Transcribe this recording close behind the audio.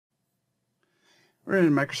We're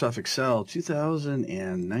in Microsoft Excel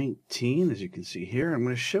 2019, as you can see here. I'm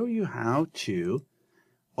going to show you how to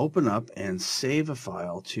open up and save a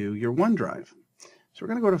file to your OneDrive. So we're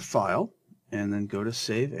going to go to File and then go to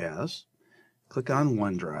Save As. Click on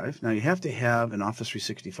OneDrive. Now you have to have an Office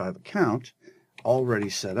 365 account already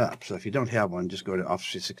set up. So if you don't have one, just go to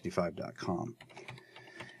office365.com.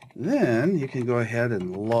 Then you can go ahead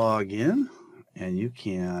and log in and you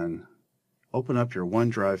can open up your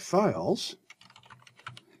OneDrive files.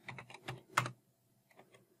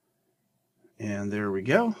 And there we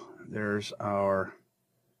go. There's our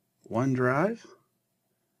OneDrive.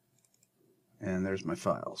 And there's my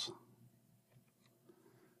files.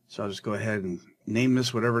 So I'll just go ahead and name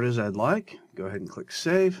this whatever it is I'd like. Go ahead and click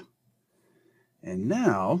Save. And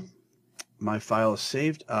now my file is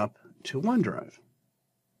saved up to OneDrive.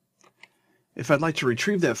 If I'd like to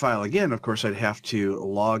retrieve that file again, of course, I'd have to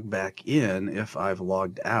log back in if I've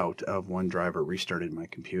logged out of OneDrive or restarted my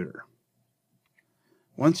computer.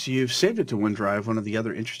 Once you've saved it to OneDrive, one of the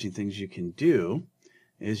other interesting things you can do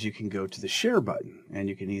is you can go to the Share button, and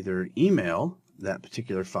you can either email that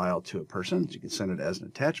particular file to a person, so you can send it as an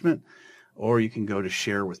attachment, or you can go to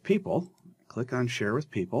Share with People, click on Share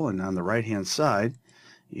with People, and on the right-hand side,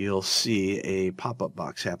 you'll see a pop-up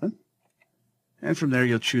box happen. And from there,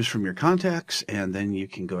 you'll choose from your contacts, and then you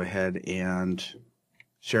can go ahead and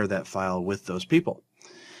share that file with those people.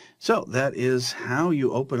 So that is how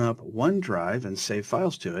you open up OneDrive and save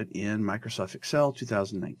files to it in Microsoft Excel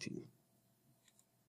 2019.